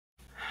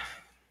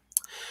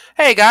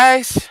Hey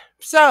guys.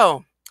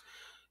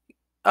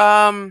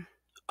 Um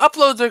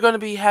Uploads are going to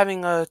be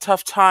having a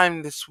tough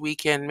time this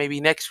week and maybe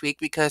next week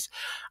because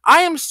I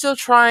am still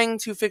trying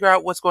to figure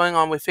out what's going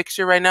on with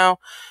Fixer right now.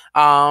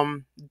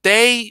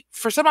 They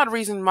for some odd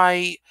reason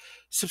my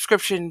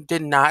subscription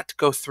did not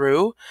go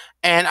through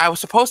and I was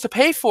supposed to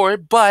pay for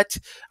it, but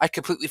I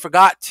completely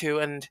forgot to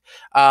and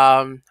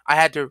I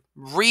had to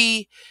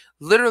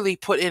literally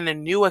put in a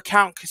new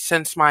account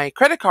since my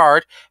credit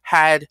card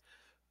had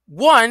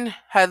one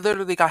had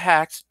literally got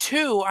hacked.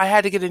 Two, I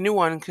had to get a new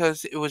one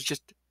because it was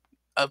just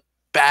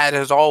bad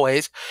as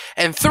always.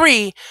 And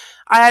three,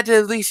 I had to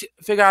at least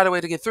figure out a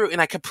way to get through,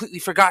 and I completely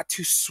forgot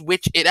to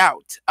switch it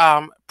out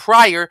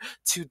prior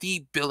to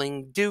the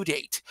billing due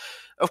date.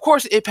 Of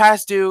course, it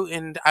passed due,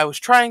 and I was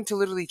trying to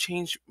literally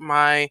change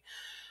my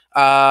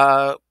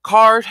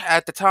card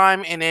at the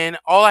time, and then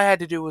all I had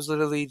to do was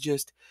literally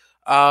just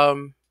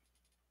um,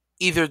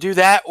 either do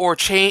that or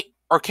change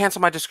or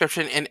cancel my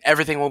description and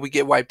everything will be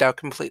get wiped out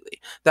completely.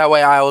 That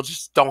way I'll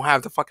just don't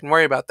have to fucking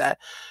worry about that.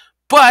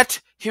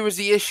 But here was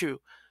the issue.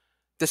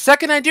 The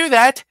second I do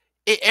that,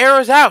 it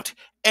errors out.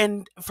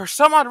 And for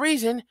some odd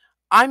reason,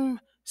 I'm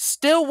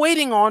still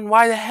waiting on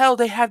why the hell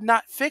they have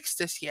not fixed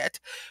this yet.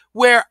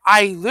 Where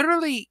I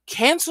literally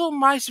cancel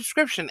my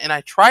subscription and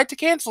I tried to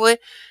cancel it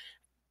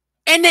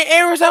and it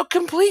errors out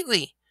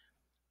completely.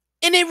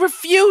 And it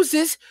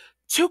refuses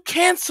to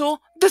cancel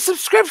the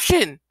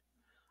subscription.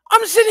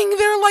 I'm sitting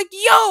there like,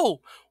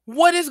 yo,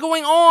 what is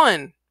going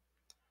on?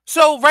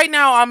 So right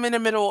now I'm in the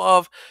middle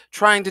of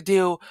trying to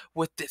deal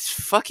with this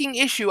fucking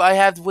issue I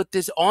have with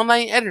this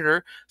online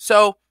editor.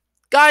 So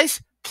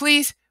guys,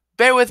 please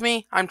bear with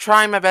me. I'm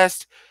trying my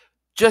best.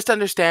 Just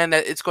understand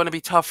that it's going to be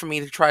tough for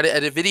me to try to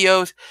edit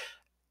videos.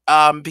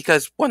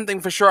 Because one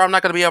thing for sure, I'm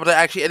not going to be able to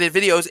actually edit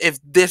videos if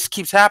this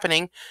keeps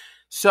happening.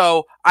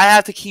 So I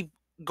have to keep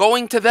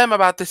going to them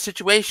about this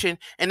situation,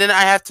 and then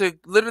I have to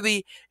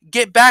literally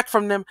get back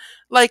from them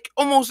like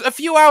almost a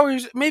few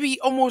hours, maybe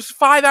almost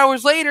 5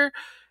 hours later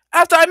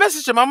after I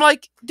messaged them. I'm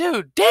like,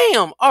 dude,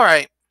 damn. All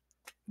right.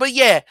 But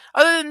yeah,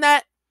 other than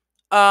that,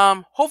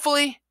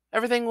 hopefully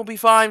everything will be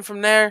fine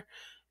from there.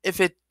 If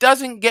it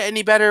doesn't get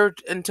any better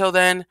until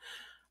then,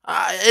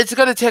 it's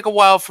gonna take a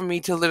while for me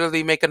to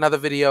literally make another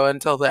video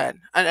until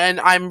then,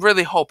 and I'm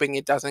really hoping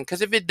it doesn't.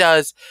 Because if it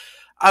does,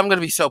 I'm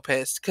gonna be so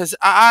pissed. Because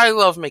I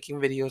love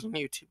making videos on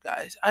YouTube,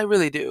 guys. I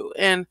really do.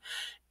 And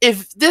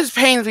if this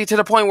pains me to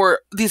the point where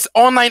this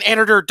online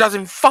editor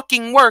doesn't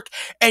fucking work,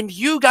 and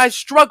you guys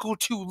struggle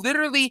to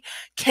literally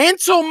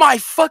cancel my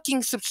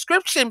fucking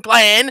subscription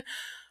plan,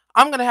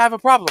 I'm gonna have a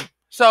problem.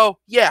 So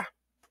yeah,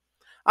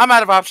 I'm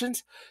out of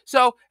options.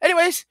 So,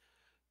 anyways,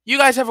 you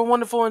guys have a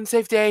wonderful and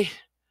safe day.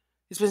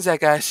 It's been Zach,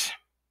 guys.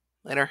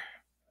 Later.